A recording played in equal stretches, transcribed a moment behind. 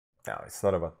No, it's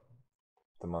not about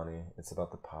the money, it's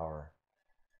about the power.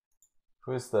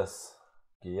 Who is this?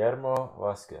 Guillermo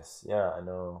Vasquez. Yeah, I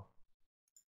know.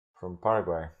 From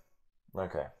Paraguay.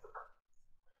 Okay.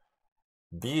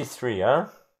 B3, huh?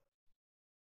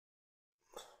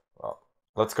 Well,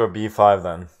 let's go B5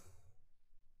 then.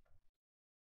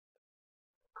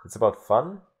 It's about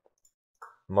fun?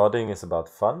 Modding is about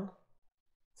fun?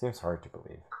 Seems hard to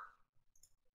believe.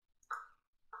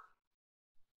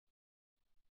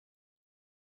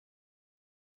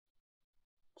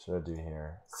 What should I do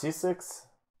here? C6?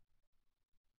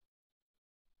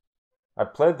 I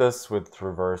played this with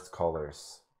reversed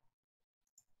colors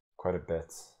quite a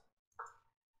bit.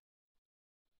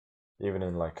 Even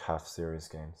in like half serious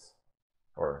games.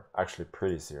 Or actually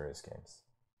pretty serious games.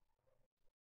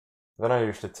 Then I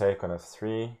usually take on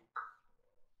f3.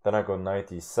 Then I go knight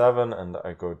e7 and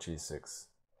I go g6.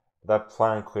 That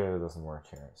plan clearly doesn't work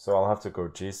here. So I'll have to go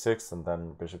g6 and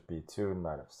then bishop b2,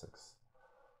 knight f6.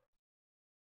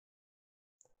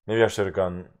 Maybe I should have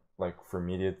gone like for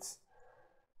immediate.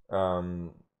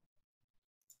 Well,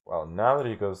 now that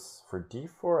he goes for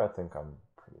d4, I think I'm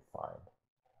pretty fine.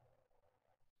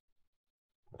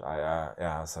 But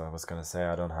yeah, so I was gonna say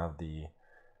I don't have the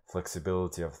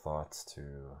flexibility of thought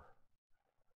to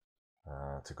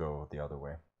go the other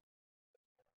way.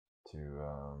 To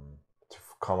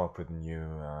come up with a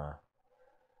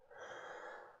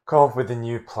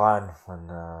new plan when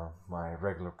my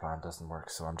regular plan doesn't work.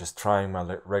 So I'm just trying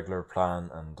my regular plan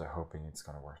and hoping it's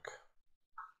gonna work.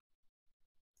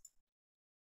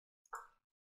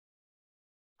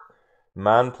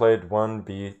 Man played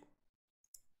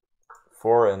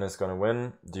 1b4 and is gonna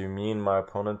win. Do you mean my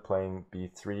opponent playing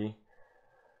b3,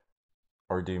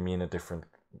 or do you mean a different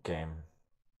game?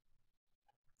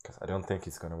 Because I don't think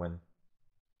he's gonna win.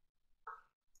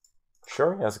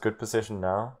 Sure, he has a good position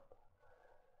now,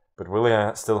 but will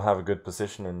he still have a good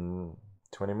position in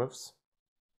 20 moves?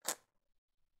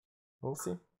 We'll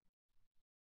see.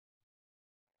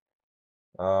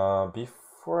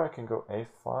 Before I can go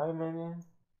a5 maybe?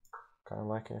 Kind of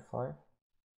like a5.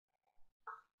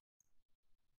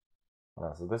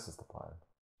 Oh, so this is the plan.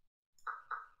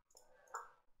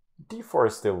 d4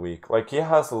 is still weak. Like, he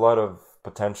has a lot of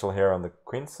potential here on the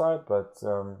queen side, but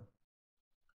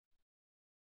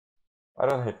I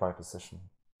don't hate my position.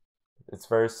 It's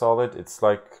very solid. It's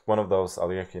like one of those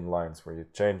Alekhine lines where you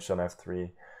change on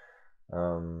f3,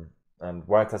 and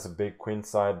white has a big queen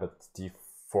side, but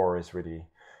d4 is really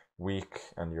weak,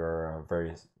 and you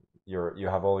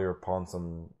have all your pawns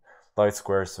on light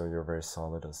squares, so you're very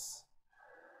solid as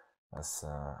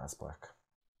black.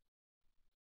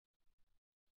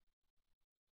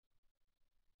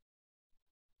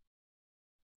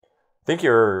 I think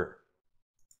you're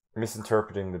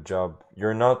misinterpreting the job.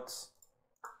 You're not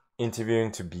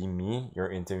interviewing to be me,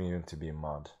 you're interviewing to be a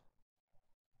mod.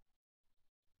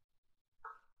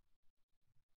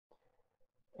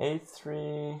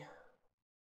 A3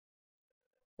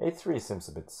 seems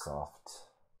a bit soft.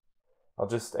 I'll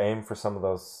just aim for some of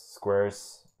those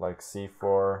squares, like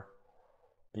c4,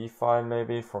 b5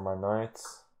 maybe for my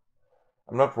knights.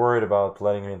 I'm not worried about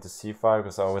letting him into c5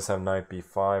 because I always have knight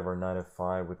b5 or knight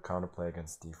f5 with counterplay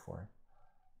against d4.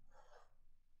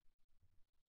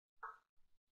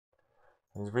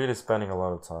 He's really spending a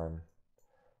lot of time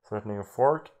threatening a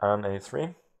fork and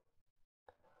a3.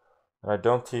 And I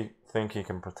don't think he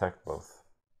can protect both.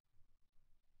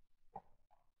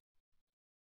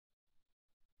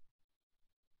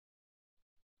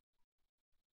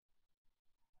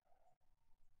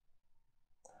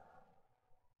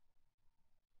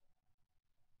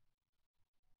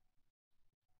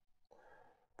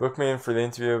 Book me in for the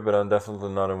interview, but I'm definitely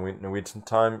not in Norwegian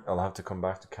time. I'll have to come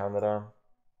back to Canada.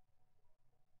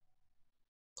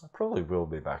 I probably will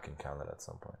be back in Canada at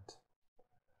some point.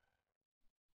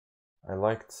 I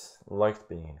liked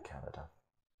being in Canada.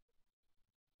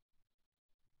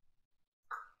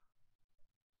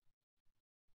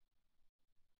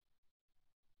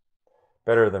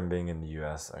 Better than being in the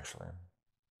US, actually.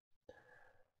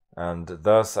 And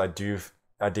thus I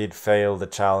did fail the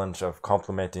challenge of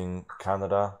complimenting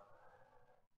Canada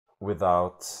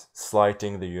without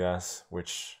slighting the US,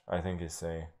 which I think is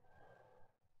a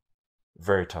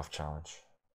very tough challenge.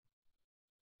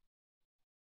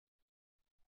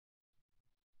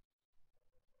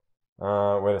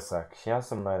 Wait a sec. He has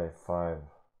some knight a5.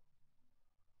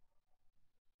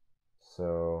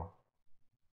 So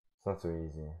it's not so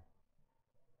easy.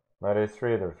 Knight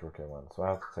a3, there's rook a1, so I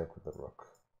have to take with the rook.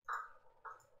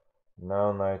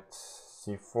 Now knight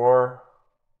c4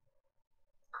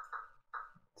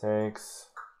 takes.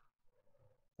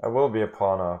 I will be a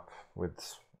pawn up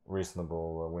with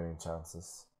reasonable winning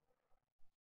chances.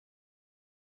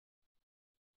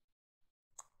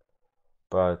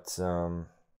 But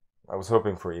I was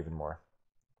hoping for even more.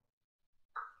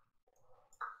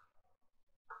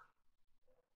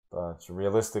 But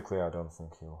realistically, I don't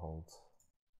think he'll hold.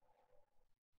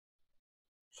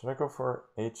 Should I go for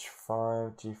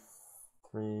h5,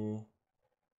 g3?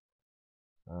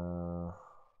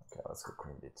 Okay, let's go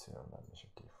queen d2 and then bishop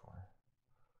d4.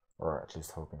 Or at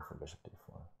least hoping for bishop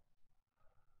d4.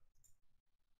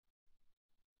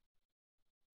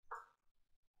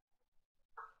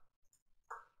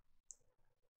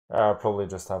 I'll probably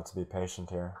just have to be patient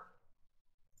here.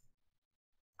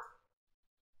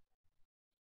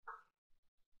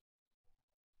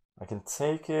 I can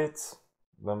take it,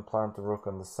 then plant the rook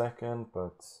on the second,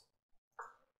 but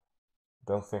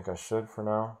don't think I should for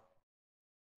now.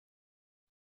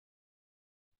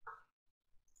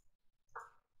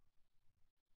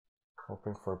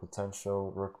 Hoping for a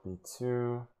potential rook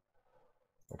b2.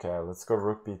 Okay, let's go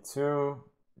rook b2,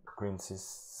 queen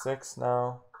c6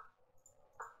 now.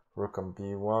 Rook on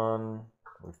b1,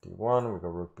 rook d1, we go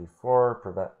rook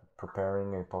b4,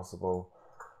 preparing a possible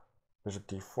bishop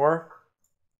d4.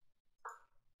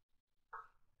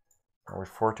 And we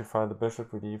fortify the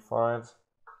bishop with e5.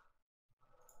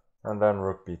 And then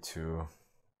rook b2.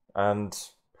 And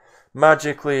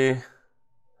magically,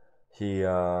 he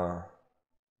has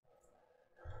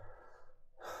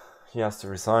to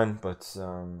resign, but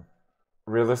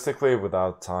realistically,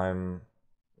 without time,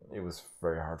 it was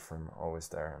very hard for him, always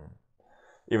there. And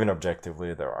even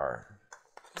objectively, there are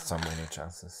some winning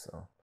chances. So